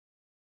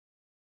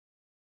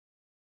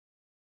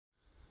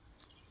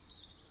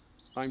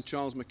I'm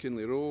Charles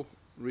McKinley-Rowe,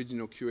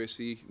 Regional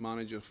QSE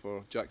Manager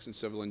for Jackson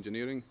Civil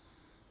Engineering,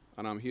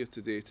 and I'm here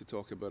today to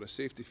talk about a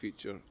safety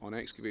feature on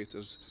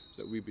excavators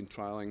that we've been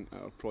trialling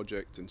at our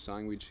project in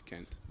Sandwich,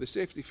 Kent. The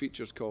safety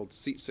feature is called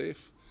SafeSeat,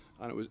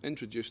 and it was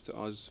introduced to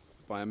us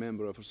by a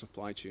member of our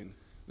supply chain.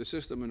 The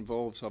system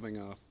involves having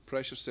a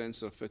pressure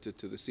sensor fitted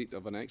to the seat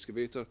of an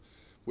excavator,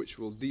 which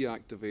will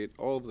deactivate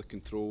all of the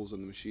controls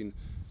on the machine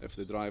if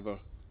the driver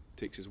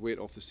takes his weight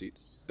off the seat.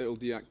 It will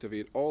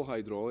deactivate all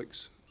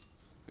hydraulics,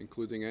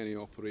 including any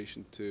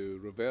operation to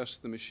reverse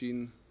the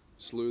machine,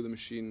 slew the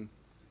machine,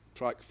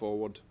 track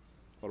forward,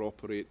 or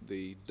operate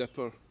the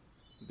dipper,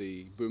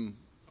 the boom,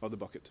 or the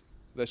bucket.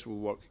 This will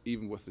work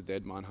even with the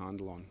dead man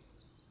handle on.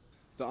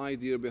 The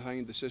idea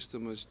behind the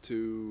system is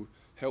to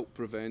help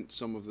prevent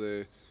some of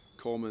the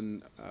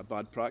common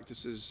bad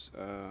practices,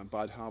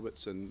 bad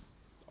habits and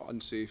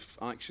unsafe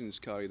actions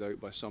carried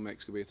out by some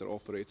excavator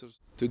operators.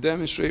 To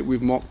demonstrate,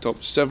 we've mocked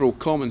up several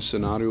common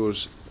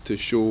scenarios to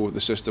show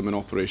the system in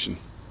operation.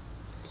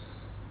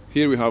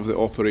 Here we have the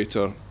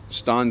operator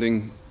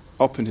standing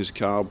up in his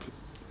cab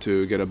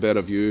to get a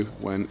better view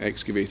when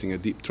excavating a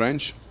deep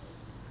trench.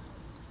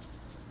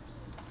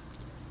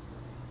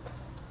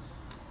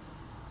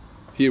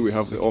 Here we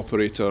have the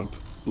operator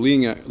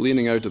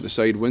leaning out of the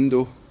side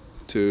window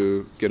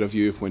to get a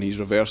view of when he's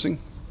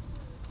reversing.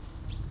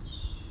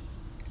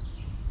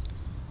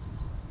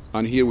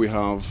 And here we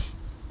have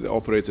the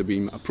operator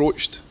being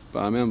approached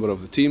by a member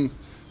of the team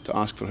to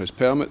ask for his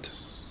permit,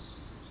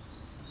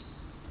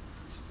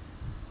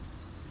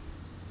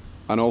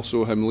 and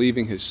also him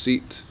leaving his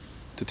seat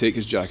to take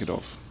his jacket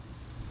off.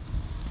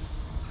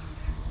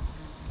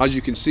 As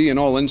you can see, in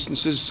all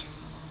instances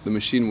the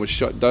machine was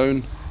shut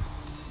down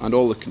and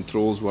all the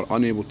controls were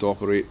unable to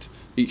operate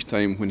each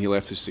time when he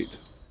left his seat.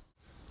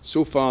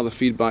 So far the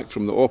feedback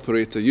from the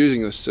operator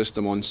using this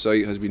system on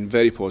site has been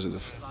very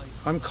positive.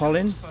 I'm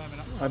Colin.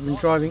 I've been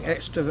driving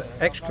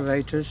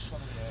excavators,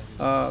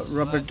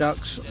 rubber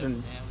ducks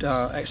and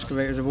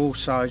excavators of all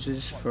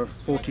sizes for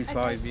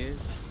 45 years.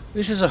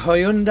 This is a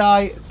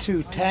Hyundai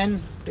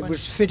 210. It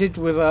was fitted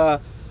with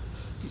a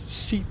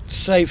seat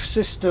safe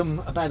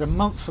system about a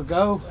month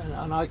ago,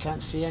 and I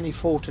can't see any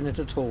fault in it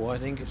at all. I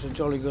think it's a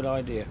jolly good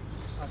idea.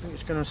 I think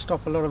it's going to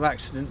stop a lot of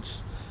accidents,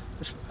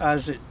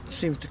 as it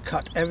seems to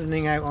cut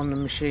everything out on the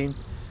machine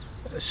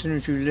as soon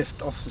as you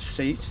lift off the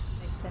seat.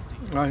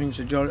 I think it's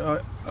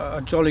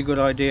a jolly good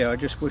idea. I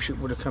just wish it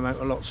would have come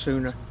out a lot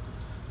sooner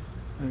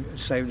and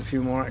saved a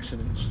few more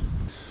accidents.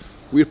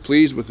 We're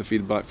pleased with the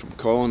feedback from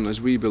Colin,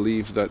 as we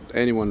believe that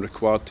anyone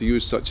required to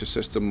use such a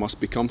system must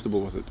be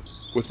comfortable with it.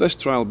 With this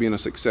trial being a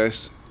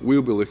success,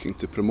 we'll be looking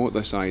to promote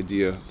this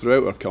idea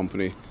throughout our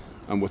company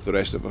and with the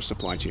rest of our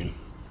supply chain.